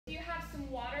some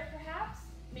water perhaps,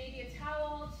 maybe a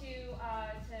towel to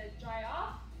dry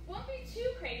off. Won't be too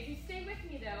crazy, stay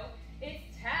with me though.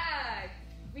 It's tag.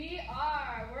 We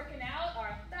are working out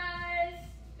our thighs,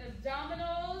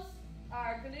 abdominals,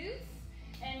 our glutes,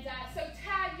 and so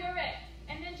tag, you're it.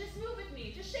 And then just move with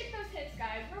me, just shake those hips,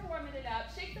 guys. We're warming it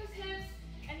up. Shake those hips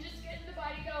and just getting the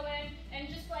body going and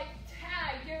just like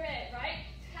tag, you're it, right?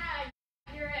 Tag,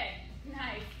 you're it.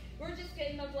 Nice. We're just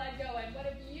getting the blood going. What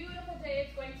a beautiful day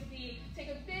it's going to be. Take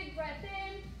a big breath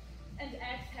in and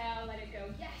exhale, let it go.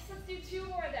 Yes, let's do 2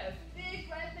 more of those. Big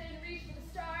breath in, reach for the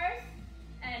stars,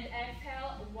 and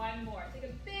exhale, 1 more. Take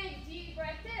a big, deep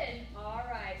breath in. All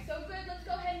right, so good. Let's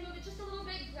go ahead and move it just a little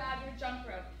bit. Grab your jump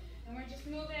rope. And we're just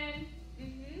moving,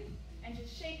 and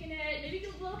just shaking it. Maybe do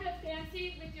a little bit of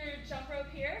fancy with your jump rope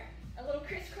here. A little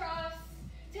crisscross.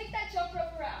 Take that jump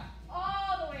rope around,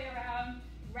 all the way around.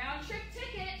 Round trip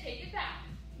ticket, take it back.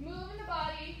 Move in the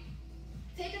body.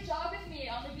 Take a jog with me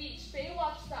on the beach,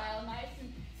 Baywatch style, nice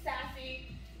and sassy.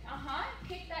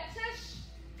 Kick that tush.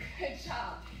 Good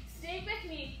job. Stay with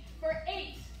me for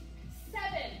 8,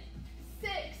 7,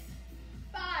 6,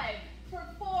 5, for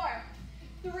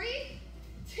 4, 3,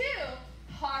 2.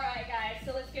 All right, guys,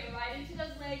 so let's get right into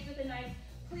those legs with a nice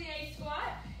plie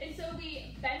squat. And so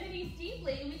we bend the knees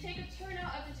deeply and we take a turn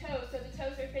out of the toes, so the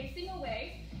toes are facing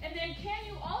away. And then can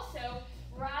you also,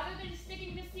 rather than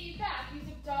sticking the seat back, use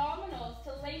abdominals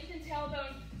to lengthen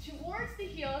tailbone towards the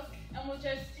heels, and we'll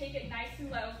just take it nice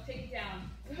and low, take it down.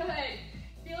 Good.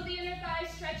 Feel the inner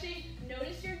thighs stretching.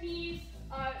 Notice your knees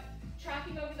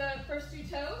tracking over the first 2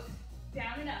 toes.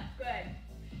 Down and up. Good.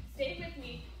 Stay with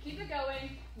me. Keep it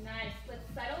going. Nice. Let's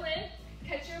settle in.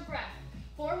 Catch your breath.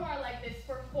 4 more like this.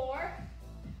 For 4.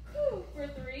 Whew. For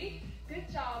 3.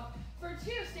 Good job. For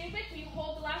 2, stay with me.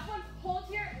 Hold the last one. Hold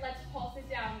here. Let's pulse it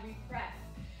down. We press.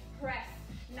 Press.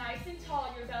 Nice and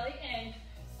tall. Your belly in.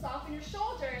 Soften your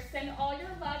shoulders. Send all your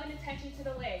love and attention to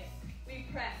the legs. We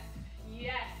press.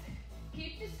 Yes.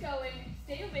 Keep this going.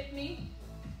 Stay with me.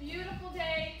 Beautiful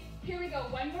day. Here we go.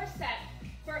 1 more set.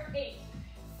 For 8,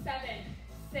 7,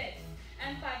 6,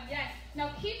 and 5. Yes.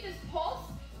 Now keep this pulse.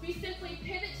 We simply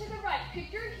pivot to the right.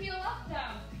 Pick your heel up,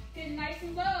 down. Get nice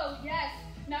and low. Yes.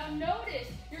 Now notice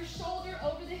your shoulder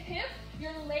over the hip.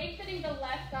 You're lengthening the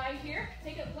left thigh here.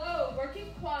 Take it low,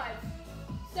 working quads.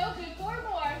 So good. 4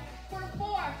 more. For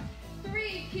 4,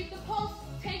 3. Keep the pulse.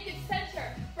 Take it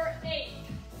center. For 8,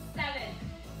 7,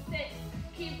 6.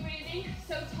 Keep breathing.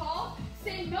 So tall.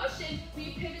 Same motion.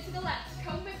 We pivot to the left.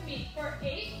 Come with me. For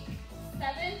 8,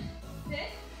 7, 6,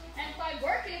 and 5.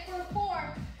 Work it. For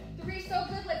 4, 3. So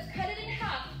good. Let's cut it in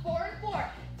half. 4 and 4.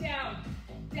 Down.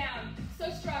 Down. So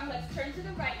strong. Let's turn to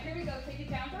the right. Here we go. Take it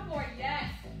down for 4. Yes.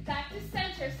 Back to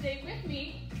center. Stay with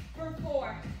me. For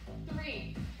 4,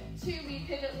 3, 2. We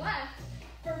pivot left.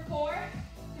 For 4,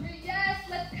 3. Yes.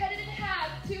 Let's cut it in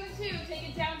half. 2 and 2. Take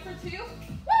it down for 2.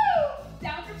 Woo!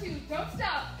 Down for 2. Don't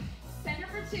stop. Center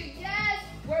for 2. Yes.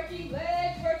 Working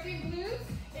legs. Working glutes.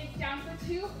 It's down for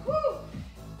 2. Woo!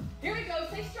 Here we go.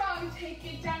 Stay strong. Take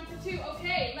it down for 2.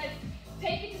 Okay. Let's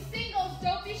take it to singles.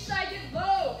 Don't be shy. Get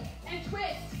low and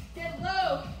twist. Get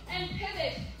low and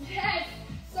pivot. Yes.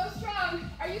 So strong.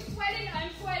 Are you sweating?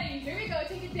 I'm sweating. Here we go.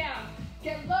 Take it down.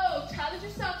 Get low. Challenge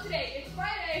yourself today. It's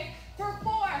Friday. For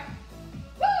 4.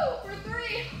 Woo! For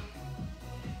 3.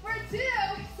 For 2.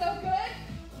 So good.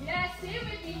 Yes. Stay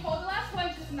with me. Hold the last one.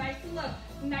 Just nice and low.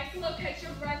 Nice and low. Catch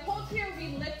your breath. Hold here.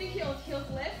 We lift the heels. Heels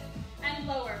lift and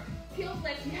lower. Heels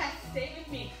lift. Yes. Stay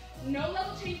with me. No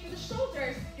level change for the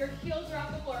shoulders. Your heels are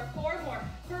off the floor. 4 more.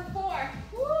 For 4.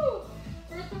 Woo!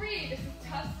 For 3. This is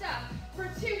tough stuff.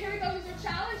 For 2. Here we go. Here's your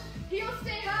challenge. Heels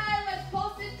stay high. Let's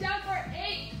pulse it down for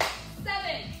 8,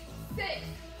 7, 6,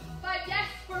 5. Yes.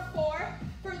 For 4.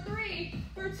 For 3.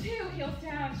 For 2. Heels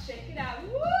down. Shake it out.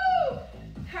 Woo!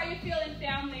 How you feeling,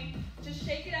 family? Just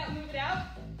shake it out. Move it out.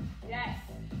 Yes.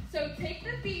 So take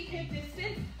the feet hip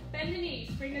distance. Bend the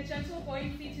knees. Bring a gentle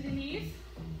buoyancy to the knees,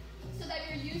 so that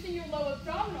you're using your low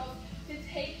abdominals to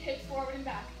take hips forward and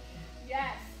back.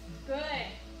 Yes, good.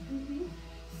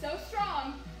 So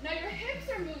strong. Now your hips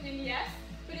are moving, yes,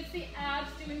 but it's the abs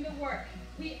doing the work.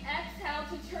 We exhale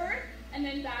to turn, and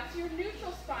then back to your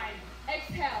neutral spine.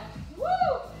 Exhale.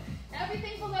 Woo!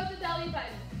 Everything below the belly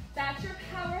button. That's your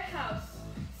powerhouse.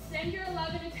 Send your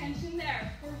love and attention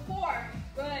there. For 4,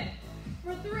 good.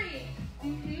 For 3,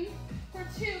 For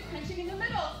 2, crunching in the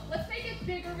middle. Let's make a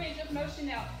bigger range of motion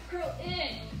now. Curl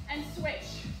in and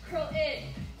switch. Curl in.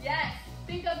 Yes.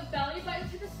 Think of belly button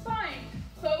to the spine.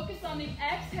 Focus on the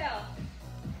exhale.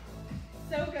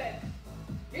 So good.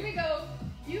 Here we go.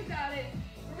 You got it.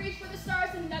 Reach for the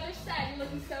stars. Another set. You're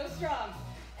looking so strong.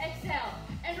 Exhale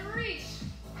and reach.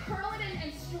 Curl it in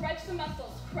and stretch stretch the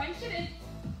muscles, crunch it in.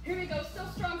 Here we go, still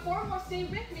strong, 4 more, stay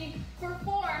with me, for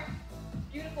 4,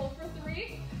 beautiful, for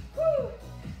 3, woo,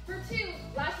 for 2,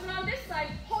 last one on this side,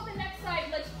 hold the next side,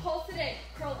 let's pulse it in,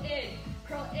 curl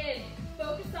in,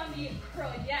 focus on the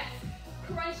curl, yes,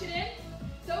 crunch it in,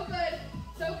 so good,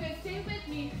 stay with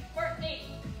me, for 8,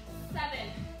 7,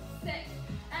 6,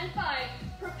 and 5,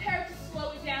 prepare to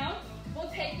slow it down, we'll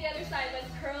take the other side,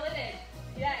 let's curl it in,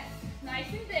 yes, nice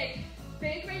and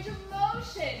big range of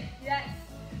motion, yes,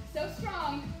 so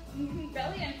strong,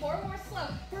 belly in, 4 more slow,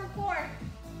 for 4,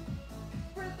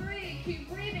 for 3, keep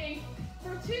breathing,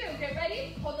 for 2, get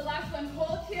ready, hold the last one,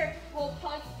 hold here, hold,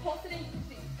 pause, pulse it in,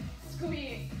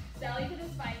 squeeze, belly to the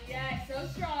spine, yes, so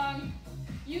strong,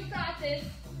 you got this,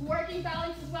 working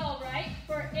balance as well, right,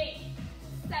 for 8,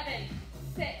 7,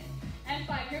 6, and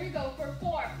 5, here we go, for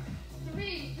 4,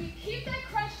 3, we keep that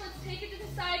crunch, let's take it to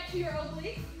the side to your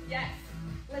obliques, yes,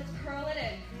 let's curl it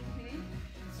in,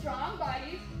 strong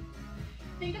body,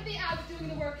 think of the abs doing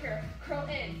the work here, curl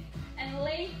in, and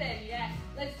lengthen, yes,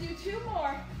 let's do 2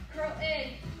 more, curl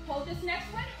in, hold this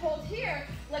next one, hold here,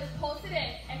 let's pulse it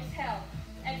in, exhale,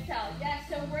 yes,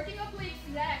 so working obliques,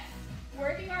 yes,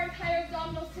 working our entire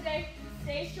abdominals today,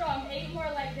 stay strong, 8 more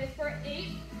like this, for 8,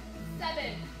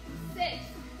 7, 6,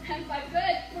 and 5,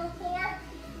 good, for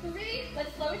 4, 3,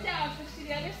 let's slow it down, switch to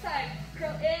the other side,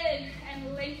 curl in,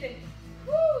 and lengthen,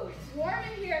 woo, it's warm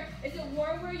in here, is it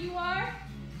warm where you are?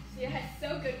 Yes,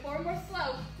 so good, 4 more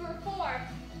slow, for 4,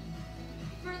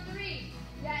 for 3,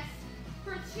 yes,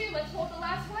 for 2, let's hold the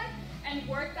last one, and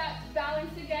work that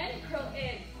balance again, curl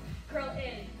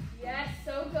in, yes,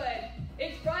 so good,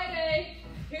 it's Friday,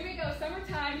 here we go,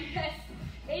 summertime, yes,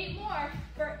 8 more,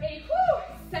 for 8, woo,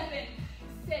 7,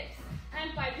 6,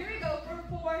 and 5, here we go, for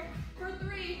 4, for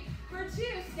 3, for 2,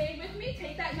 stay with me,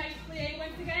 take that nice plie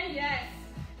once again, yes,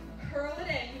 curl it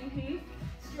in,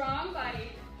 strong body,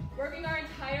 working our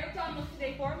entire abdominals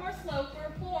today, 4 more slow,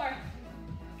 for 4,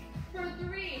 for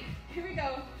 3, here we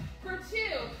go, for 2,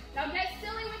 now get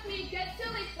silly with me, get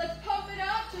silly, let's pump it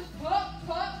up, just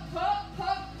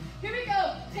pump, here we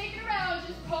go, take it around,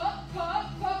 just pump,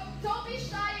 don't be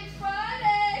shy, it's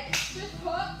Friday, just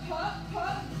pump it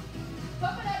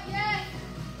up, yes,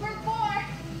 for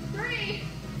 4, 3,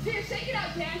 2, shake it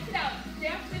out,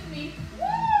 dance with me,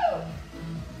 woo,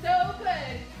 so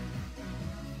good,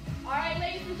 all right,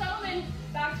 ladies and gentlemen,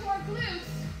 back to our glutes,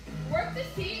 work the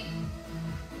seat,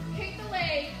 kick the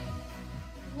leg,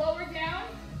 lower down,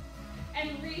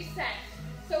 and reset,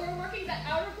 so we're working the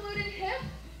outer glute and hip,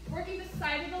 working the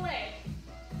side of the leg,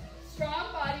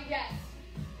 strong body, yes,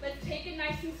 let's take it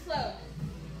nice and slow,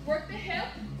 work the hip,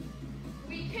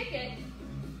 we kick it,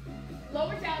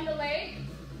 lower down the leg,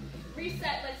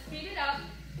 reset, let's speed it up,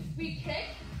 we kick,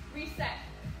 reset,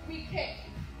 we kick,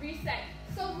 reset,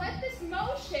 so let this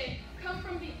motion come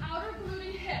from the outer glute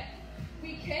and hip,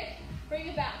 we kick, bring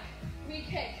it back, we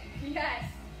kick, yes,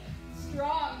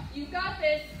 strong, you got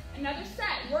this, another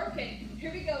set, work it,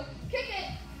 here we go, kick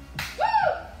it,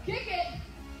 woo, kick it,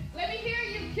 let me hear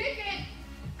you, kick it,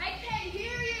 I can't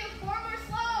hear you, 4 more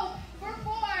slow, for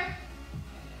 4,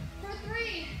 for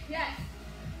 3, yes,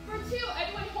 for 2,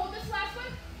 everyone hold this last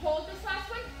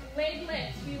one, leg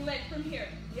lift, we lift from here,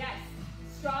 yes,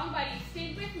 strong body,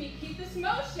 stay with me, keep this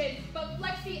motion, but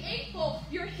flex the ankle,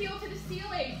 your heel to the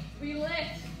ceiling, we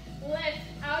lift,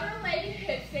 outer leg and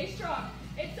hip, stay strong,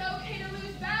 it's okay to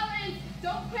lose balance,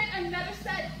 don't quit, another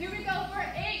set, here we go, for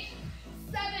 8,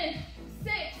 7,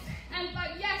 6, and 5,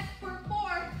 yes, for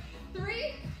 4,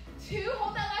 3, 2,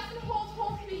 hold that last one,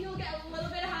 hold, can the heel get a little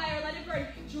bit higher, let it burn,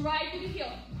 drive through the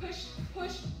heel, push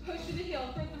through the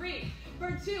heel, for 3,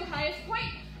 for 2, highest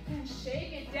point, and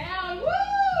shake it down,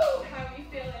 woo, how are we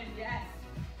feeling, yes,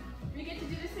 we get to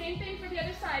do the same thing for the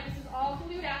other side, this is all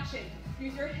glute action,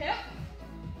 use your hip,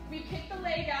 we kick the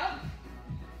leg out,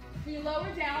 we lower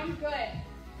down, good,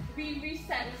 we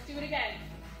reset, let's do it again,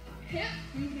 hip,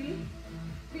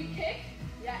 we kick,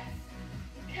 yes,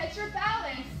 catch your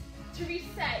balance to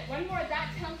reset, one more,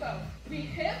 that tempo, we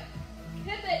hip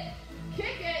it,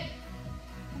 kick it,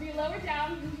 we lower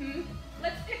down,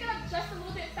 let's pick it up just a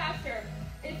little bit faster,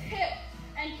 it's hip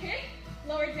and kick,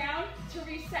 lower down to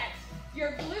reset,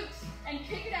 your glutes and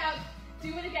kick it out,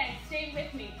 do it again, stay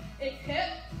with me, it's hip,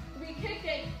 we kick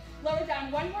it, lower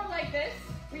down, one more like this,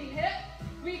 we hip,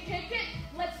 we kick it,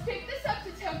 let's pick this up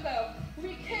to tempo,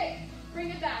 we kick, bring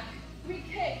it back, we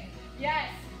kick, yes,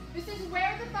 this is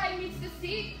where the thigh meets the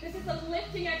seat, this is a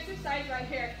lifting exercise right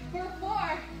here, for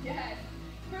 4, yes,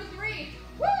 for 3,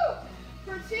 woo,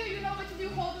 for 2, you know what to do,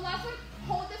 hold the last one,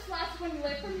 hold this last one,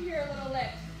 lift from here,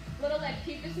 little lift,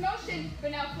 keep this motion,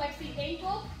 but now flex the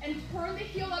ankle and turn the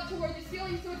heel up toward the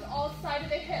ceiling so it's all side of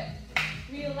the hip,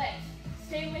 We lift.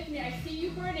 Stay with me. I see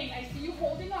you burning. I see you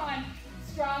holding on.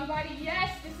 Strong body.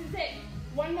 Yes, this is it.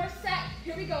 One more set.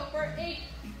 Here we go for 8,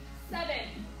 7,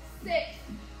 6,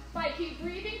 5. Keep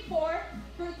breathing. 4,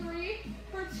 for 3,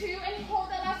 for 2, and hold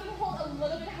that last one. Hold a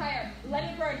little bit higher. Let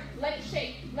it burn. Let it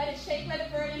shake. Let it shake. Let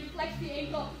it burn. And flex the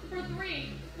ankle. For 3,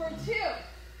 for 2,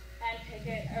 and pick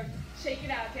it or shake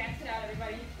it out. Dance it out,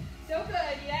 everybody. So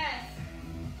good. Yes.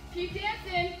 Keep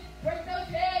dancing. Work those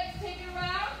hips. Take it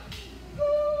around.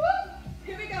 Woo-woo.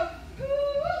 Here we go.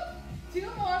 Woo-woo. 2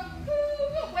 more.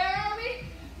 Woo-woo. Where are we?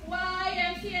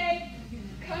 YMCA.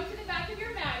 Come to the back of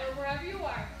your mat or wherever you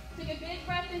are. Take a big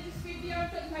breath in to sweep the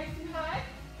arms up nice and high.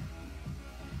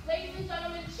 Ladies and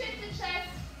gentlemen, chin to chest.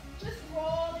 Just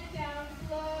roll it down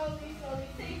slowly, slowly,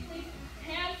 safely.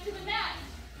 Hands to the mat.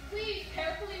 Please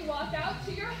carefully walk out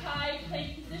to your high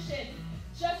plank position.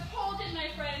 Just hold it, my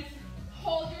friends.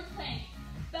 Hold your plank.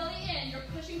 Belly in, you're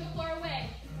pushing the floor away.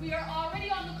 We are already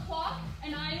on the clock,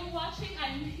 and I am watching.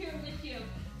 I'm here with you.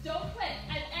 Don't quit.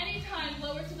 At any time,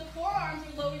 lower to the forearms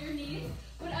or lower your knees.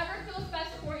 Whatever feels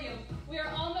best for you. We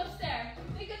are almost there.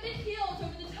 Think of the heels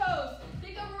over the toes.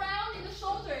 Think of rounding the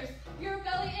shoulders. Your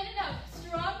belly in and out.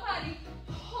 Strong body.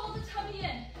 Hold the tummy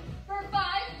in. For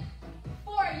 5,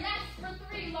 4, yes. For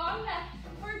 3, long neck.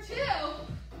 For 2,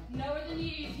 lower the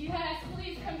knees. Yes,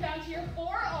 please come down to your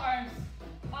forearms.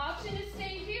 Option is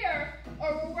stay here,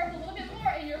 or we'll work a little bit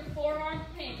more in your forearm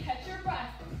plank. Catch your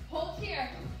breath. Hold here.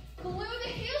 Glue the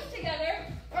heels together,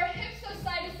 or hips go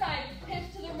side to side.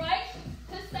 Hips to the right,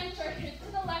 to center. Hips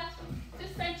to the left, to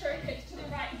center. Hips to the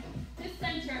right, to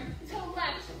center, to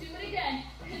left. Do it again.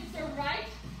 Hips to right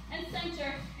and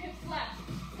center. Hips left.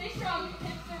 Stay strong.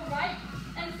 Hips to right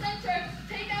and center.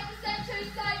 Take out the center,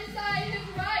 side to side.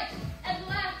 Hips right and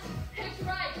left. Hips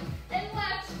right and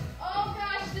left. Oh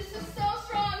gosh, this is so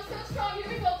strong, so strong. Here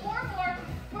we go. 4 more.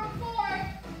 For 4.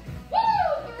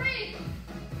 Woo! 3.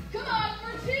 Come on,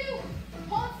 for 2.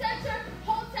 Hold center,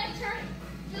 hold center.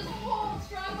 Just hold,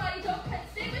 strong body, don't cut.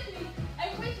 Stay with me.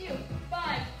 I'm with you.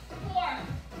 5, 4,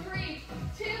 3,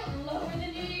 2. Lower the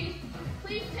knees.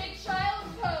 Please take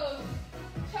child's pose.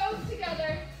 Toes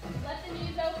together. Let the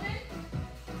knees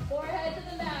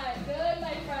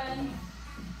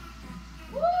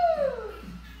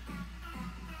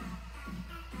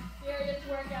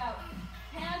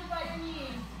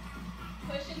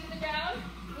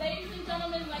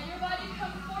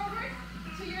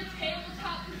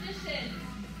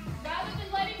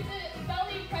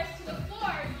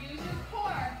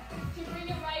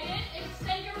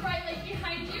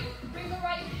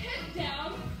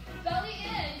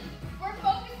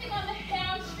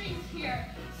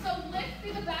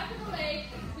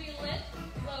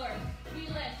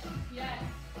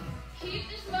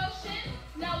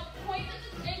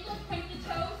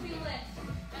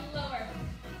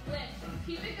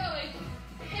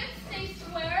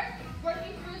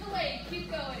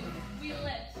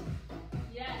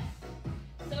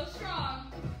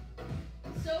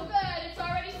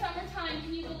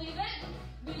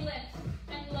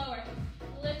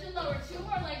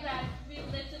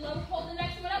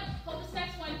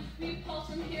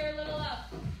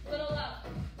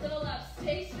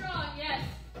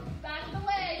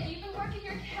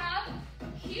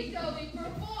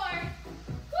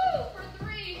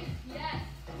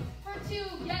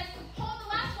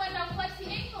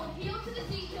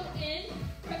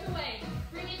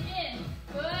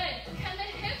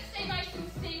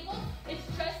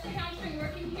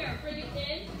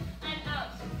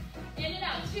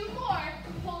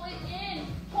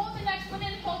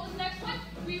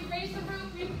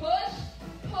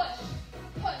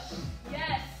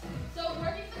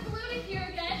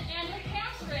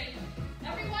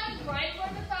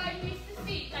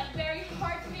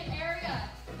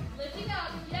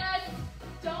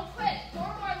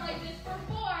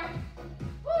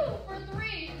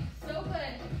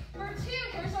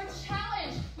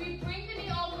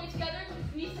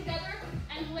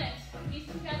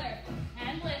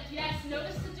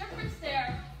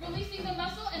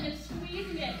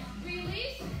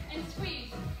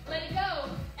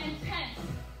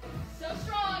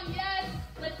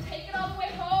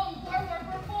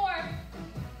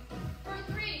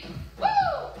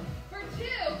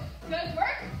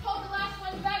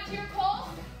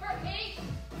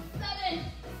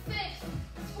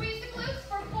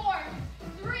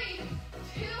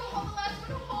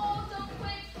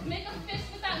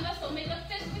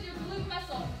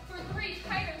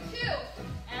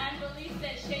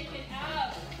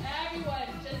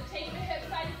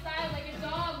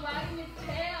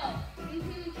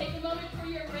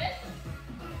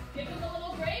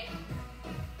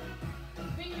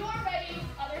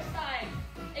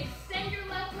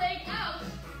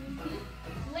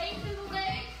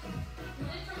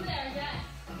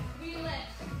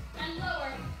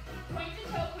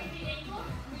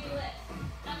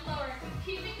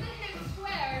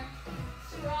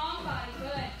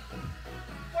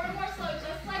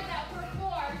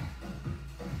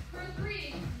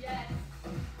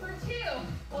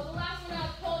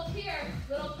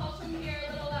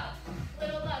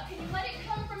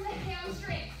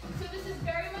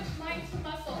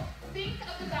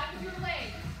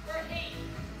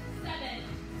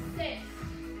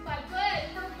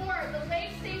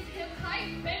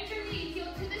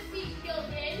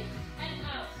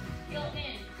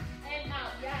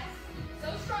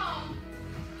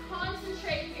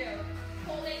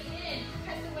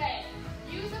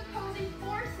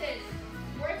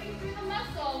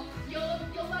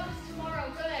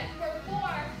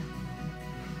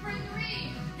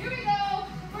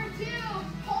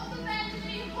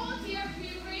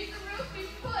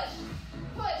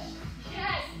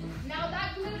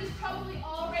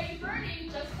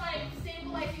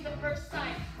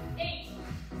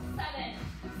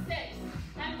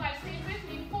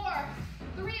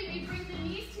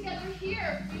over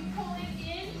here. We pull it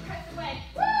in, press away.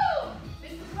 Woo!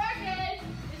 This is working.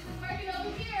 This is working over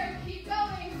here. Keep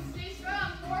going. Stay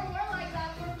strong. 4 more like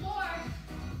that for 4.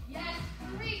 Yes,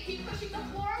 3. Keep pushing the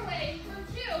floor away for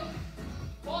 2.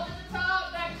 Hold at the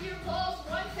top. Back to your pulse.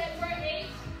 1 set for 8,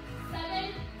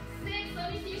 7, 6.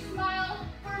 Let me see you smile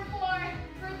for 4,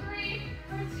 for 3,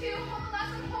 for 2. Hold the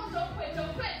last one. Hold. Don't quit.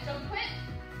 Don't quit. Don't quit.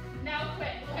 Now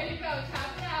quit. Way to go.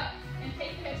 Tap it out and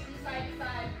take the hips from side to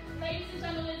side. Ladies and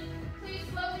gentlemen, please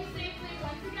slowly, safely,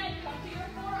 once again, come to your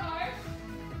forearms.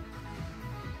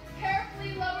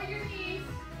 Carefully lower your knees.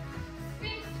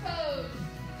 Sphinx pose.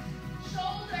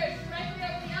 Shoulders directly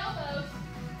over the elbows.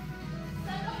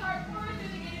 Send the heart forward through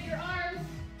the gate of your arms.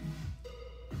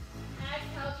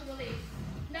 Exhale to release.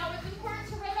 Now it's important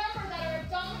to remember that our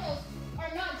abdominals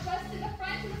are not just in the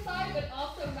front and the side, but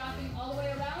also wrapping all the way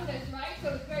around us, right?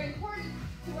 So it's very important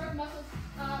to work muscles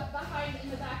behind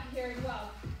and the back here as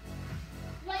well.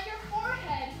 Let your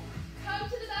forehead come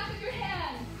to the back of your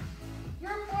hands.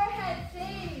 Your forehead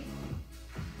stays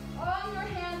on your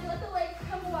hands. Let the legs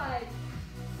come wide.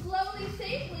 Slowly,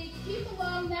 safely, keep a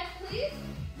long neck, please.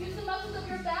 Use the muscles of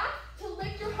your back to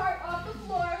lift your heart off the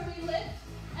floor. We lift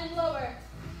and lower.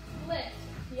 Lift.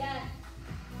 Yes.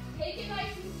 Take it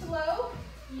nice and slow.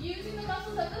 Using the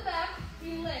muscles of the back,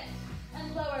 we lift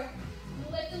and lower.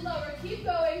 Lift and lower. Keep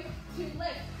going to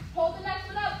lift. Hold the next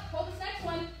one up. Hold this next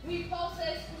one. We pulse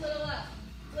this. Little up.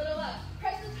 Little up.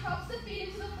 Press the tops of the feet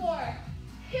into the floor.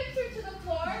 Hips are to the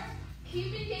floor.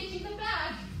 Keep engaging the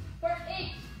back for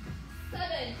 8,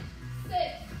 7, 6,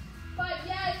 5.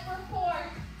 Yes, for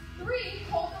 4, 3.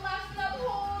 Hold the last one up.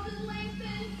 Hold and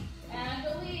lengthen. And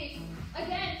release.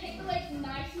 Again, take the legs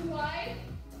nice and wide.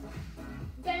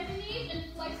 Bend the knees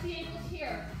and flex the ankles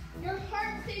here. Your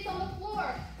heart stays on the floor.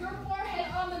 Your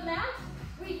forehead on the mat.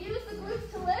 We use the glutes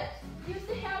to lift. Use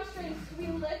the hamstrings. We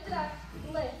lift it up.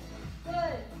 Lift.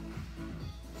 Good.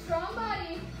 Strong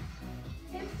body.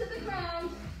 Hips to the ground.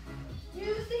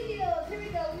 Use the heels. Here we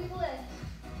go. We lift.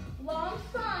 Long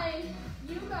spine.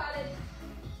 You got it.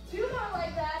 2 more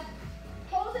like that.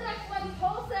 Hold the next one.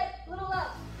 Pulse it. Little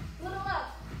up. Little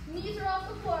up. Knees are off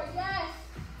the floor. Yes.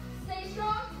 Stay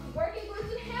strong. Working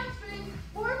glutes and hamstrings.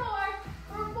 4 more.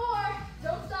 For 4.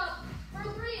 Don't stop. For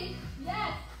 3.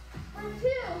 Yes. For 2.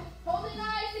 Hold it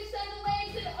nice. Extend the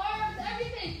legs and arms.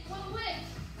 Everything. We'll lift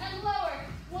and lower.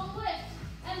 We'll lift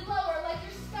and lower like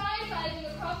you're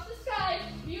skydiving across the sky.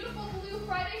 Beautiful blue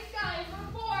Friday sky.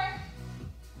 For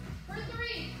 4. For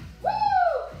 3. Woo!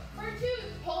 For 2.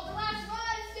 Hold the last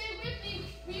one. Stay with me.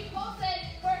 We pulse it.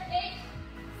 For 8,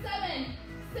 7,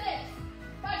 6,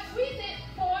 5. Squeeze it.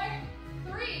 4,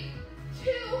 3,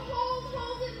 2.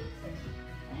 Hold it.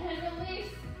 And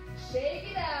release.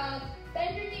 Shake it out.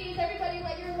 Bend your knees. Everybody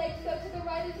let your legs go to the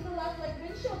right and to the left like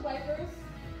windshield wipers.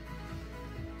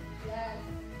 Yes.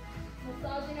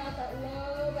 Massaging out that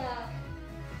low back.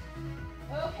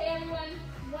 Okay, everyone.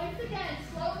 Once again,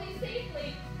 slowly,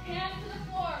 safely, hands to the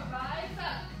floor. Rise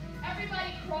up.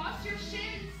 Everybody cross your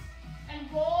shins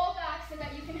and roll back so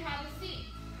that you can have a seat.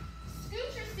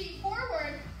 Scoot your seat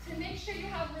forward to make sure you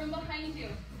have room behind you.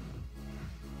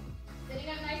 Sitting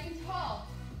up nice and tall.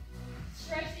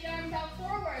 Stretch the arms out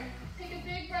forward. Take a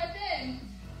big breath in.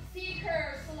 C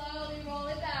curve. Slowly roll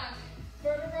it back.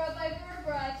 Vertebra by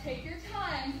vertebra. Take your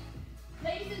time.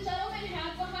 Ladies and gentlemen,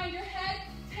 hands behind your head.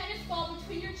 Tennis ball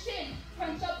between your chin.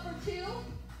 Crunch up for 2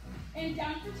 and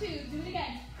down for 2. Do it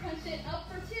again. Crunch it up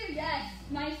for 2. Yes.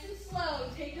 Nice and slow.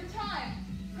 Take your time.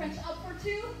 Crunch up for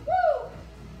 2. Woo!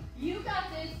 You got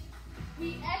this.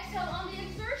 We exhale on the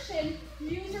exertion.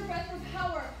 Use your breath for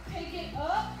power. Take it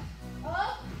up,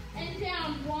 up, and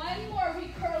down. 1 more.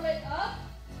 We curl it up,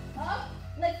 up.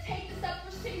 Let's take this up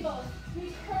for singles.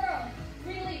 We curl,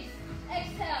 release,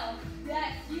 exhale.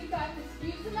 Yes, you got this.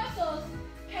 Use the muscles.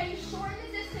 Can you shorten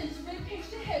the distance? Rib cage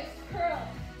to hips. Curl,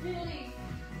 release,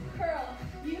 curl.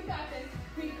 You got this.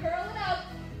 We curl it up.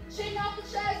 Chin off the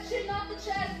chest, chin off the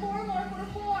chest. 4 more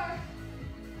for 4,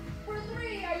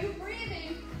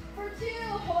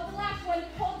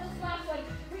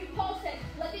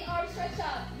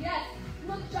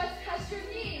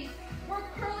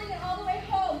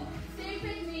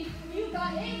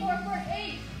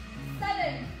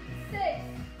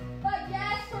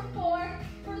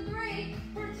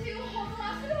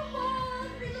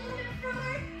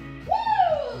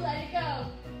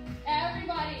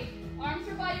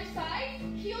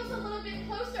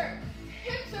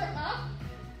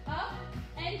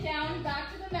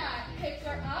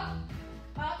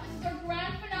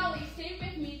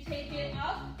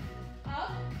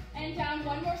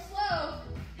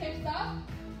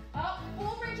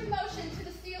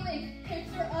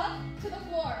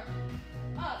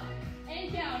 up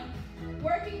and down.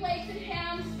 Working legs and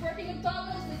hams, working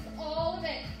abdominals, this is all of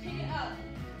it. Take it up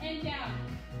and down.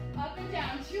 Up and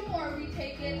down. 2 more. We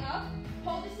take it up.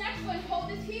 Hold this next one. Hold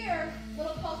this here.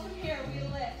 Little pulse from here. We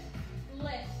lift.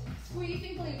 Lift.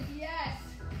 Squeezing glutes. Yes.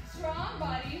 Strong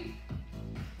body.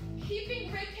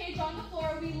 Keeping rib cage on the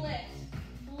floor. We lift.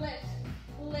 Lift.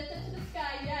 Lift it to the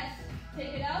sky. Yes.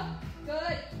 Take it up.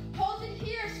 Good. Hold it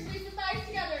here. Squeeze the thighs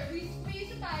together. We squeeze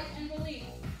the thighs and release.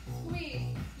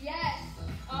 Squeeze. Yes.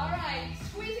 All right.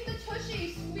 Squeezing the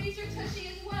tushy. Squeeze your tushy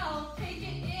as well. Take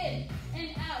it in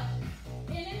and out.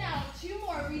 In and out. 2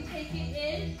 more. We take it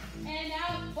in and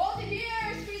out. Hold it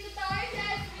here. Squeeze the thighs.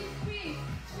 Yes. We squeeze.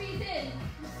 Squeeze in.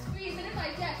 Squeeze in the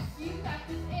thighs. Yes. You got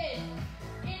this in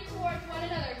towards one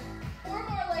another. 4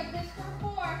 more like this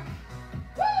for 4.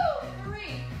 Woo! 3.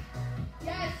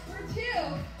 Yes. For 2.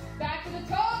 Back to the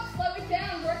toes. Slow it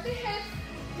down. Work the hips.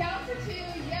 Down for 2.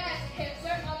 Yes. Hips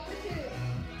are up for 2.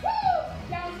 Woo!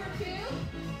 Down for 2.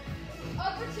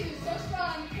 Up for 2. So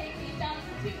strong. Take it down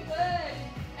for 2. Good.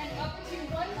 And up for 2.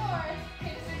 1 more.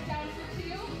 Hips are down for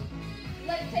 2.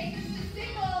 Let's take this to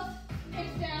singles.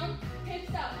 Hips down.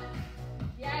 Hips up.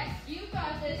 Yes. You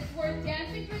got this. We're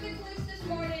dancing for the glutes this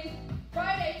morning.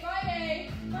 Friday.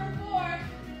 Friday. For 4.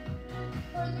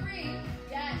 For 3.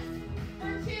 Yes.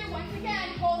 For 2. Once again.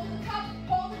 Hold to the top.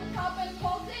 Hold to the top and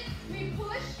pulse it. We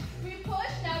push. We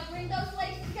push. Now bring those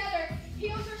legs together.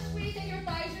 Heels are squeezing. Your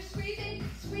thighs are squeezing.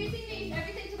 Squeezing knees.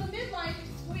 Everything to the midline.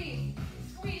 Squeeze.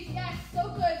 Squeeze. Yes. So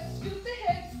good. Scoop the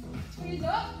hips. Squeeze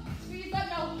up. Squeeze up.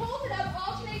 Now hold it up.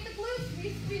 Alternate the glutes.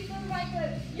 We squeeze the right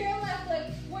glute. Your left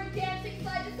glute. We're dancing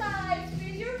side to side.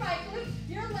 Squeeze your right glute.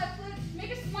 Your left glute.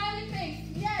 Make a smiling face.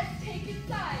 Yes. Take it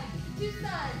side to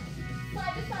side.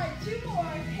 Side to side. 2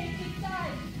 more. Take it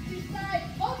side to side.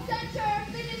 Hold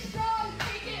center. Finish strong.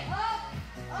 Take it up.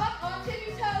 Up on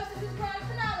tippy toes. This is grand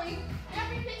finale.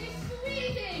 Everything is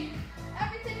squeezing.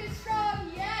 Everything is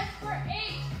strong. Yes. For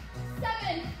 8,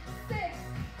 7, 6,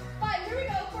 5. Here we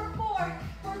go. For 4,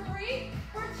 for 3,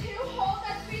 for 2. Hold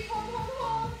that squeeze. Hold, hold,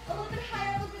 hold. A little bit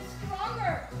higher, a little bit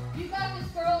stronger. You got this,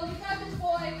 girl. You got this,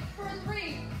 boy. For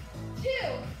 3, 2,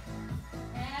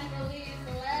 and release.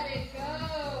 Let it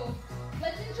go.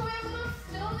 Let's enjoy a little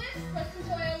stillness. Let's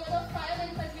enjoy a little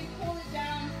silence as we cool it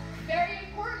down. Very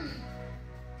important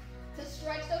to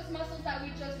stretch those muscles that we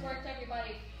just worked,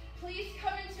 everybody. Please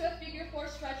come into a figure 4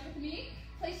 stretch with me.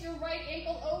 Place your right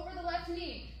ankle over the left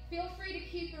knee. Feel free to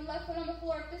keep your left foot on the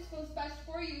floor. If this feels best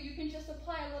for you, you can just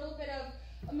apply a little bit of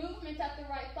a movement at the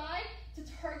right thigh to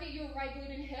target your right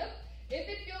glute and hip. If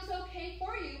it feels okay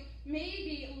for you,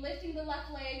 maybe lifting the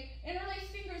left leg, interlace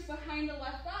fingers behind the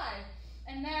left thigh,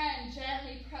 and then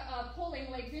gently pulling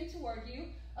legs in toward you.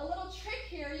 A little trick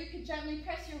here, you could gently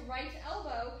press your right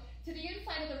elbow to the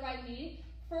inside of the right knee,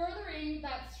 furthering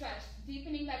that stretch,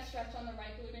 deepening that stretch on the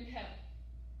right glute and hip.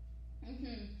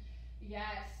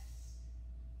 Yes.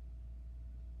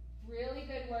 Really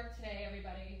good work today,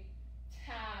 everybody.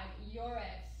 Tag your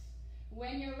ex.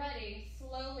 When you're ready,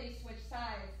 slowly switch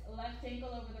sides. Left ankle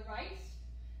over the right.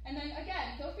 And then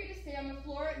again, feel free to stay on the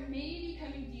floor, maybe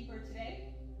coming deeper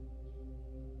today.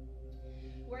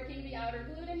 Working the outer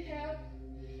glute and hip.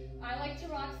 I like to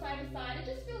rock side to side.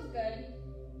 It just feels good.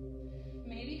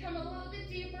 Maybe come a little bit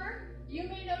deeper. You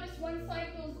may notice one side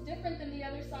feels different than the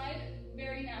other side.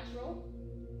 Very natural.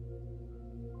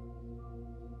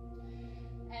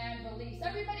 And release.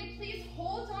 Everybody, please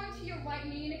hold on to your right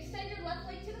knee and extend your left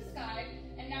leg to the sky.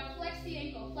 And now flex the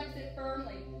ankle. Flex it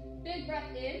firmly. Big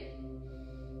breath in.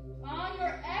 On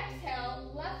your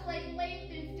exhale, left leg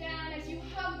lengthens down as you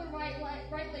hug the right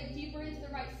leg deeper into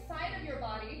the right side of your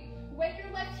body. When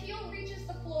your left heel reaches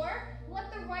the floor,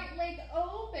 let the right leg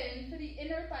open for the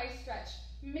inner thigh stretch.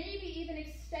 Maybe even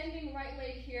extending right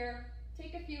leg here.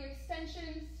 Take a few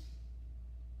extensions.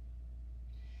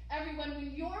 Everyone,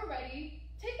 when you're ready,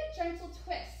 take a gentle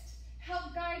twist.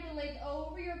 Help guide the leg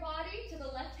over your body to the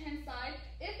left-hand side.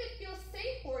 If it feels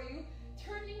safe for you,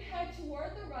 turning head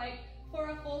toward the right for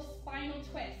a full spinal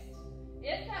twist.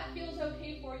 If that feels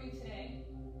okay for you today.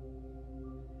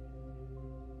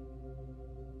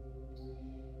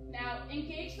 Now,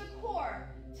 engage the core.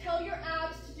 Tell your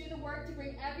abs to do the work to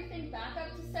bring everything back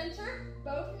up to center.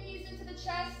 Both knees into the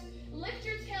chest. Lift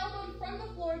your tailbone from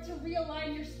the floor to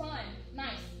realign your spine.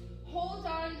 Nice. Hold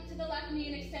on to the left knee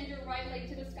and extend your right leg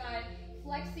to the sky.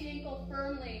 Flex the ankle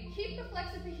firmly. Keep the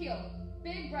flex at the heel.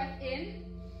 Big breath in.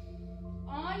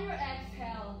 On your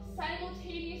exhale,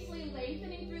 simultaneously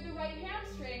lengthening through the right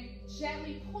hamstring,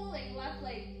 gently pulling left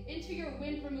leg into your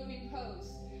wind-removing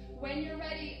pose. When you're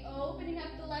ready, opening up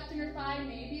the left inner thigh,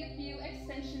 maybe a few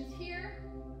extensions here.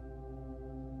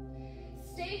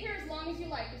 Stay here as long as you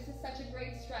like. This is such a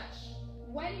great stretch.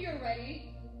 When you're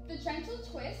ready, the gentle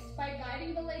twist by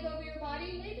guiding the leg over your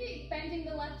body, maybe bending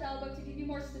the left elbow to give you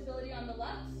more stability on the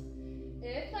left,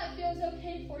 if that feels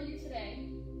okay for you today.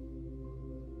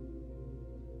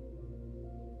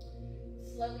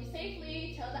 Slowly,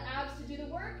 safely, tell the abs to do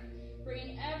the work,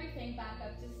 bringing everything back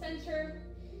up to center.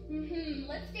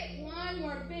 Let's get one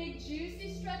more big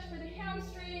juicy stretch for the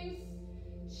hamstrings.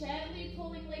 Gently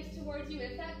pulling legs towards you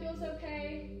if that feels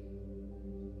okay.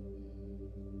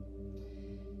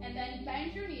 And then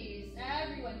bend your knees.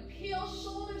 Everyone, peel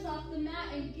shoulders off the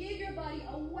mat and give your body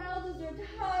a well-deserved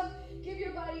hug. Give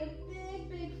your body a big,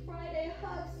 big Friday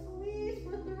hug. Squeeze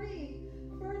for 3,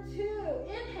 for 2.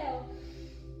 Inhale.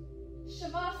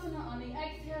 Shavasana on the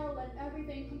exhale. Let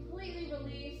everything completely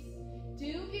release.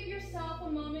 Do give yourself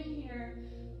a moment here.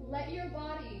 Let your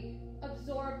body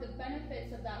absorb the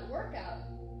benefits of that workout.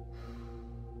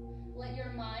 Let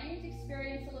your mind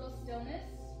experience a little stillness.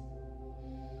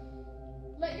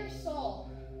 Let your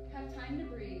soul have time to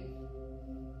breathe.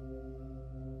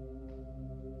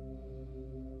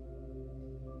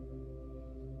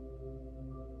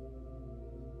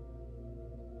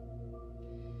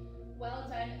 Well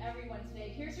done, everyone,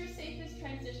 today. Here's your safest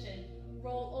transition.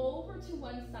 Roll over to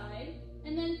one side,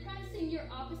 and then pressing your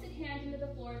opposite hand into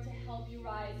the floor to help you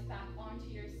rise back onto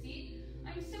your seat.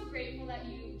 I'm so grateful that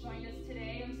you joined us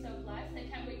today. I'm so blessed. I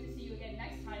can't wait to see you again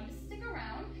next time. Just stick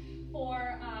around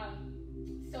for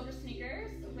Silver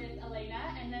Sneakers with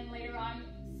Elena, and then later on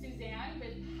Suzanne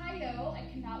with Hayo. I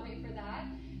cannot wait for that.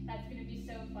 That's going to be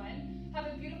so fun. Have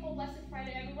a beautiful, blessed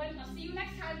Friday, everyone. I'll see you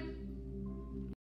next time.